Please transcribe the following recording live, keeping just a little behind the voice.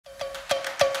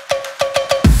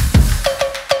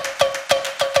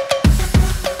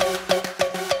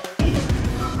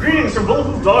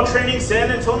Bulletproof Dog Training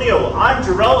San Antonio. I'm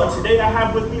Jarrell, and today I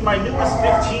have with me my newest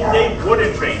 15-day board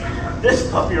and train. This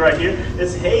puppy right here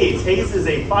is Haze. Haze is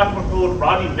a 5-month-old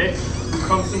Rottie mix who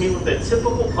comes to me with the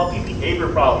typical puppy behavior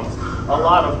problems. A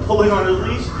lot of pulling on the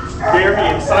leash, very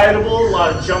excitable, a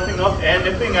lot of jumping up and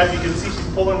nipping. As you can see,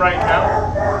 she's pulling right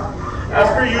now. As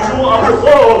per usual,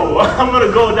 I'm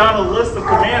gonna go down a list of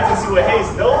commands and see what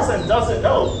Haze knows and doesn't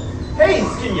know. Haze,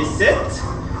 can you sit?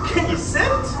 Can you sit?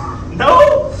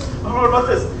 No? What about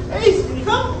this? Haze, can you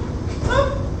come?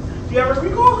 Huh? Do you have a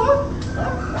recall,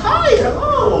 huh? Hi,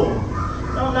 hello.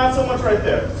 No, not so much right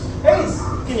there. Haze,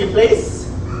 can you place?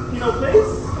 You know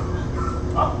place?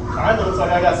 Oh, kind of looks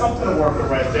like I got something to work with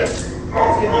right there.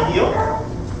 Can you heel?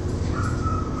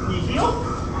 Can you heel?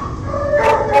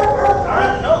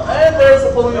 Alright, no, and there's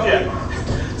the pulling again.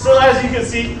 So as you can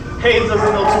see, Haze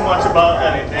doesn't know too much about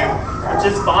anything,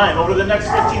 which is fine. Over the next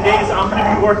 15 days, I'm going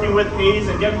to be working with Haze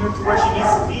and getting her to where she needs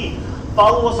to be.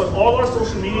 Follow us on all our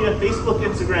social media, Facebook,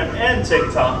 Instagram, and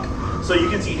TikTok, so you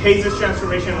can see Haze's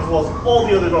transformation as well as all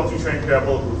the other dogs we train here at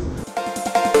Bulletproof.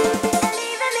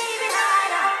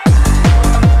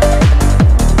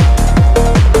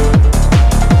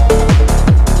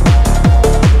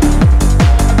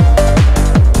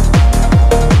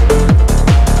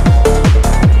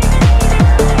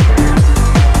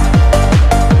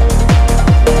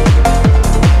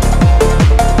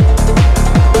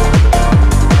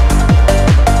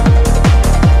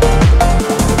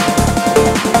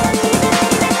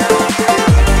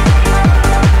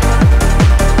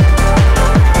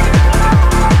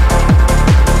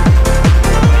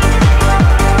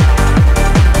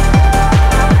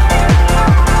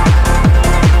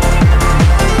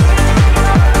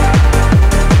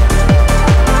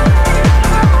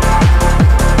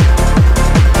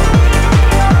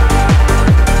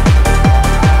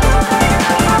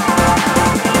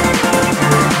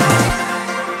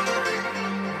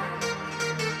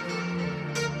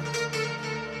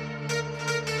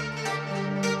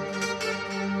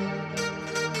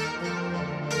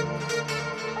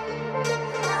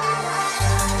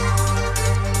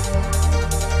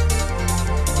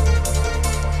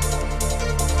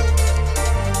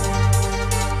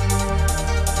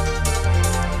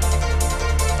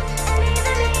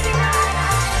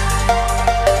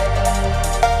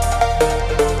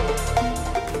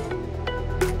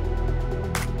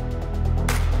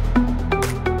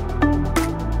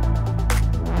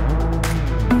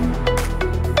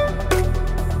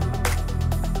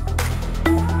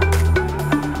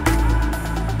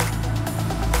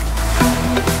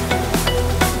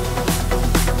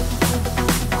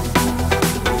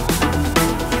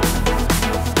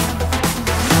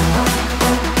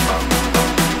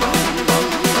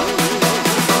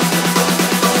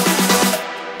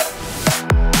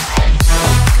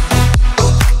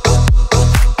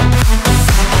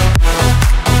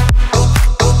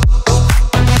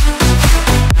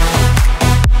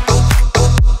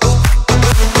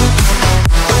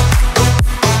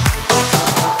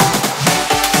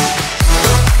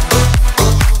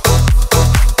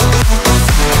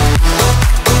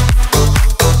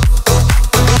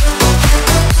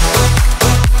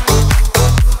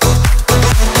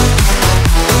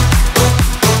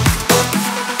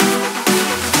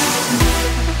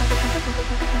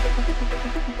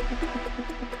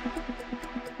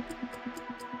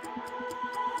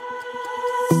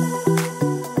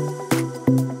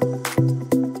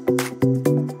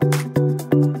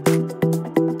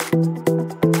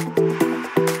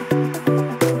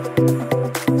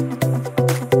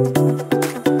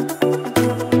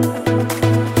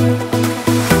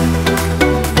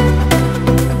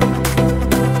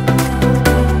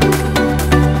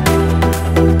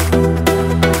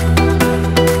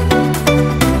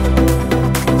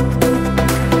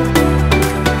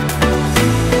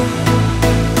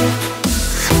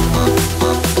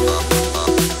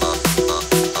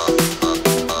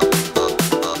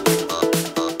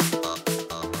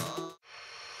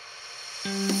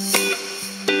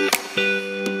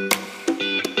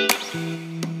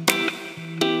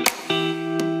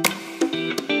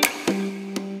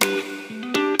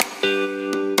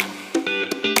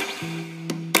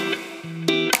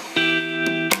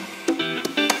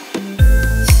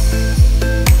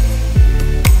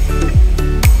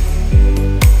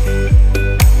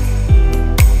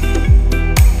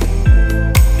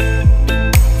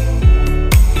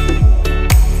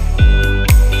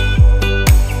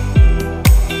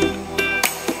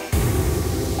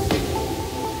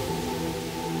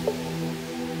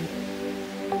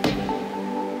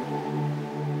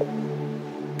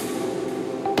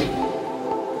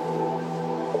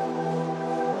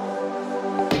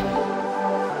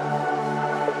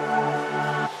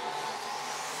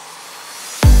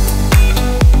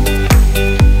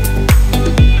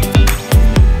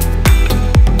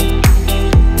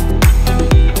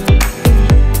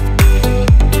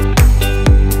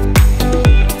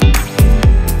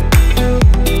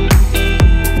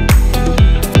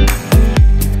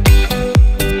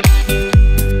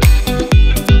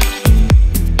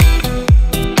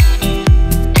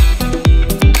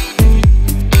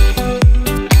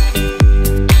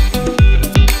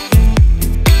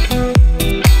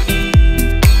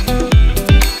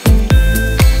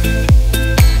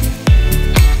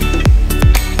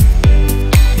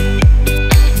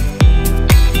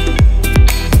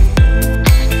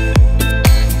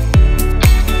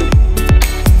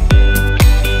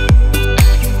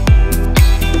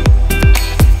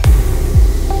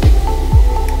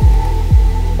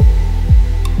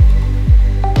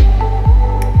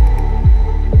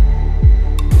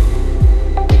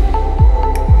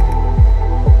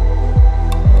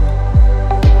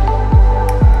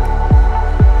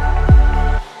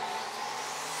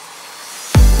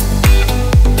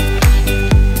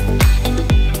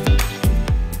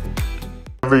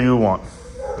 whatever you want.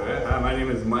 Alright, hi, my name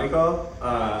is Michael.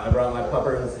 I brought my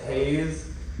puppers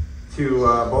Haze to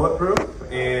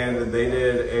Bulletproof, and they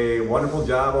did a wonderful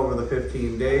job over the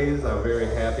 15 days. I'm very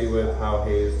happy with how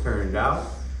Haze turned out.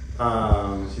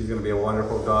 She's going to be a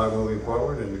wonderful dog moving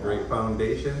forward and a great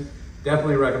foundation.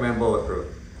 Definitely recommend Bulletproof.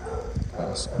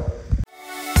 Awesome.